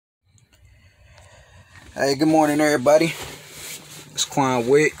Hey, good morning, everybody. It's Quan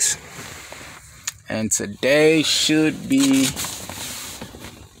Wicks, and today should be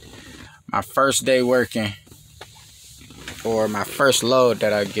my first day working, or my first load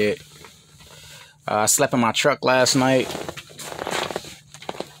that I get. I slept in my truck last night.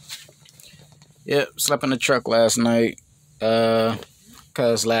 Slept in the truck last night.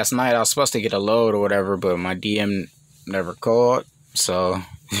 Cause last night I was supposed to get a load or whatever, but my DM never called, so.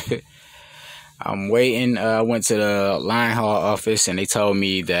 I'm waiting. I went to the line haul office and they told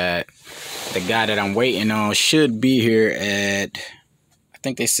me that the guy that I'm waiting on should be here at, I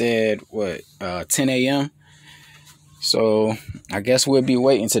think they said, 10 a.m. So I guess we'll be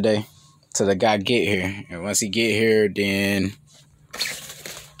waiting today till the guy get here. And once he get here, then,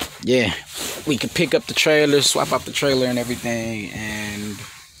 yeah, we can pick up the trailer, swap out the trailer and everything, and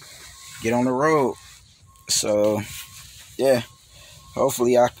get on the road. So, yeah.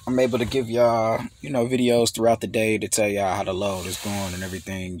 Hopefully I'm able to give y'all, videos throughout the day to tell y'all how the load is going and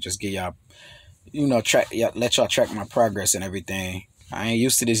everything. Just get y'all, let y'all track my progress and everything. I ain't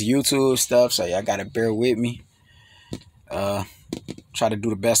used to this YouTube stuff, so y'all gotta bear with me. Try to do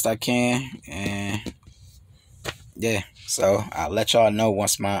the best I can, and yeah. So I'll let y'all know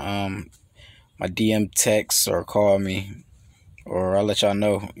once my my DM texts or call me, or I'll let y'all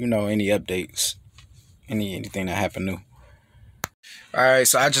know, any updates, anything that happened new. Alright,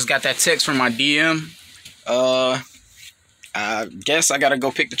 so I just got that text from my DM. I guess I gotta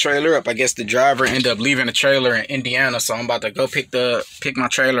go pick the trailer up. I guess the driver ended up leaving the trailer in Indiana, so I'm about to go pick my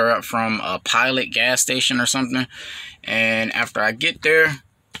trailer up from a Pilot gas station or something. And after I get there,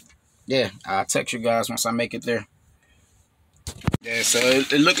 yeah, I'll text you guys once I make it there. Yeah, so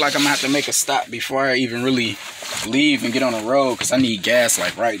it looked like I'm gonna have to make a stop before I even really leave and get on the road, because I need gas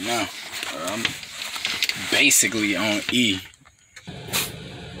like right now. I'm basically on E.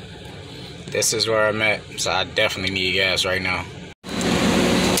 This is where I'm at, so I definitely need gas right now. It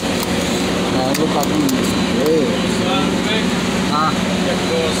look like I'm red. Huh? You have to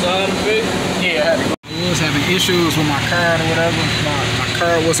go inside a bit? Yeah, I had to go. I was having issues with my card or whatever. My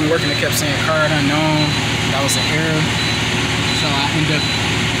card wasn't working. It kept saying card unknown. That was an error. So I ended up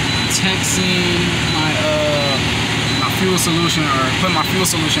texting my fuel solution, or put my fuel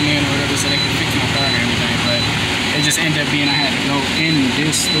solution in or whatever, so they could fix my card and everything. But it just ended up being I had to go in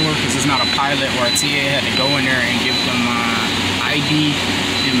this store, because it's not a Pilot or a TA. I had to go in there and give them my ID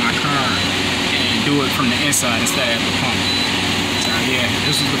and my card and do it from the inside instead of at the pump. So yeah,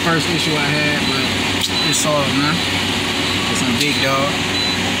 this was the first issue I had, but it's solved, man. It's some big dog.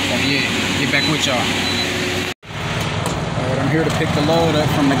 So yeah, get back with y'all. Alright, I'm here to pick the load up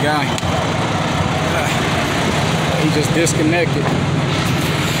from the guy. He just disconnected.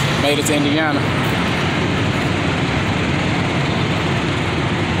 Made it to Indiana.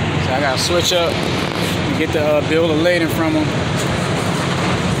 I gotta switch up and get the bill of lading from them.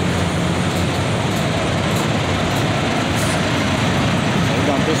 So we're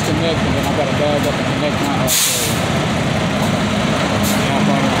gonna disconnect, and then I gotta bag up and connect my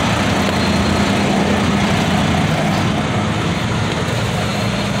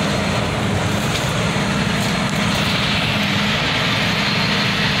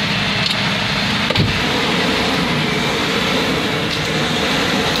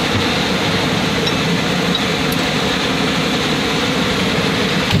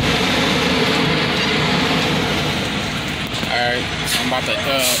I'm about to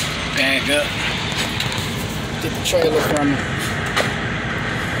bag up, get the trailer from me.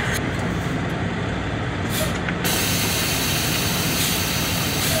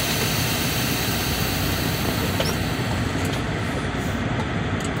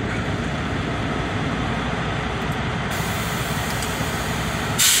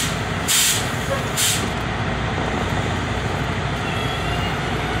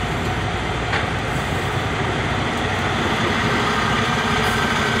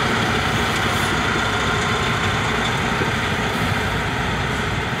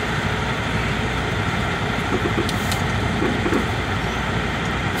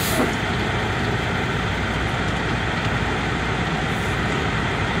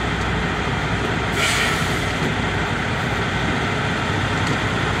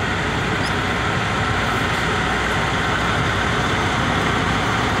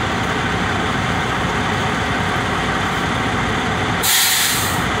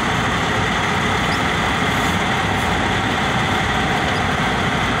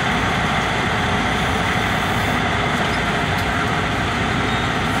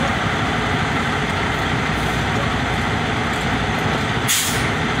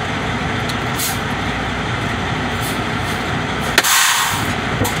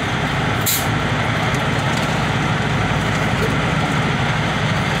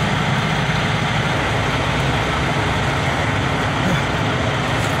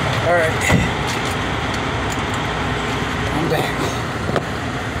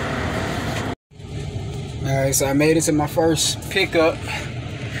 Alright, so I made it to my first pickup.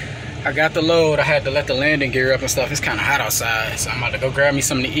 I got the load. I had to let the landing gear up and stuff. It's kind of hot outside, so I'm about to go grab me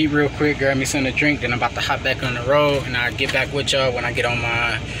something to eat real quick, grab me something to drink, then I'm about to hop back on the road, and I'll get back with y'all when I get on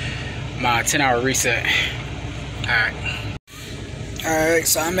my 10-hour reset. Alright,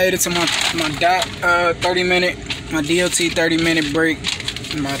 so I made it to my DOT 30-minute, my DOT 30-minute break.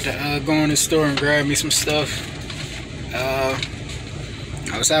 I'm about to go in the store and grab me some stuff.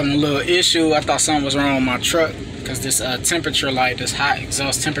 I was having a little issue. I thought something was wrong with my truck because this temperature light, this hot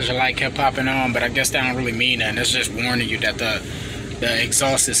exhaust temperature light kept popping on, but I guess that don't really mean that. It's just warning you that the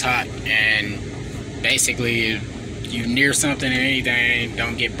exhaust is hot, and basically you near something or anything,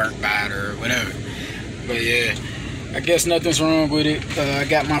 don't get burnt by it or whatever. But yeah, I guess nothing's wrong with it. I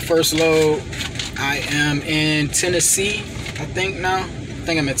got my first load. I am in Tennessee, I think now. I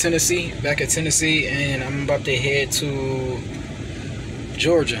think I'm in Tennessee, back in Tennessee, and I'm about to head to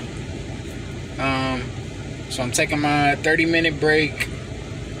Georgia. So I'm taking my 30-minute break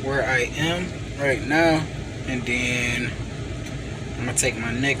where I am right now, and then I'm gonna take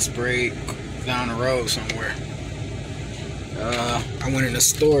my next break down the road somewhere. I went in the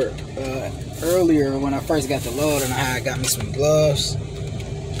store earlier when I first got the load, and I got me some gloves.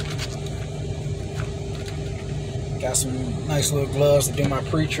 Got some nice little gloves to do my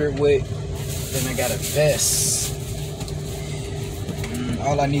pre-trip with. Then I got a vest.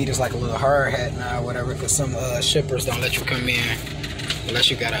 All I need is like a little hard hat now or whatever, because some shippers don't let you come in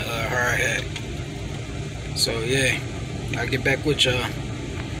unless you got a hard hat. So yeah, I'll get back with y'all.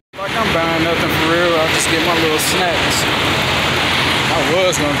 Like I'm buying nothing for real, I'll just get my little snacks. I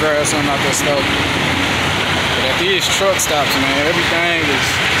was gonna grab something out this stuff, but at these truck stops, man, everything is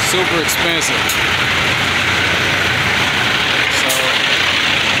super expensive. So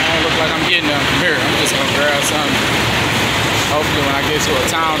I don't look like I'm getting them from here. I'm just gonna grab something. Hopefully when I get to a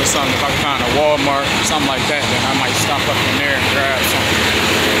town or something, if I can find a Walmart or something like that, then I might stop up in there and grab something.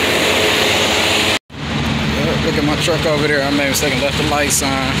 Look at my truck over there. I made a mistake and left the lights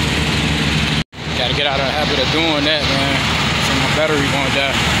on. Gotta get out of the habit of doing that, man. So my battery won't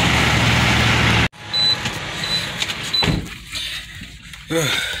die.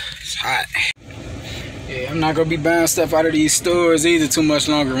 It's hot. Yeah, I'm not gonna be buying stuff out of these stores either too much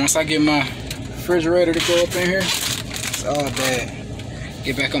longer. Once I get my refrigerator to go up in here, it's all bad.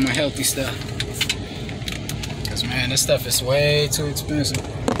 Get back on my healthy stuff. Cause man, this stuff is way too expensive.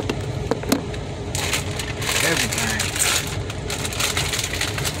 Everything.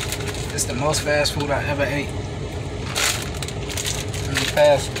 It's the most fast food I ever ate. In the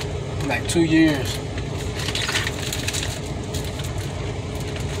past like 2 years.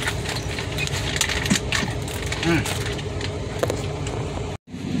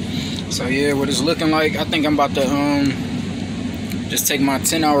 So yeah, what it's looking like, I think I'm about to just take my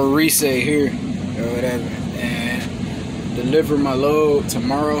 10-hour reset here or whatever and deliver my load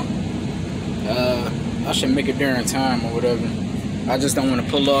tomorrow. I should make it there in time or whatever. I just don't want to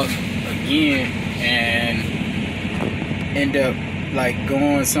pull off again and end up like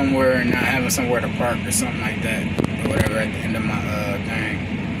going somewhere and not having somewhere to park or something like that or whatever at the end of my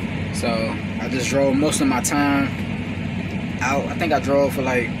thing. So I just drove most of my time out. I think I drove for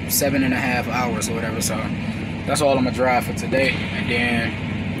like 7.5 hours or whatever, so that's all I'm gonna drive for today, and then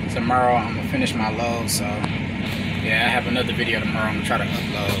tomorrow I'm gonna finish my load. So yeah, I have another video tomorrow. I'm gonna try to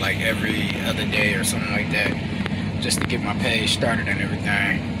upload like every other day or something like that, just to get my page started and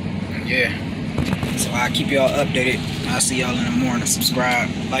everything. And yeah, so I'll keep y'all updated. I'll see y'all in the morning. Subscribe,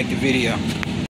 like the video.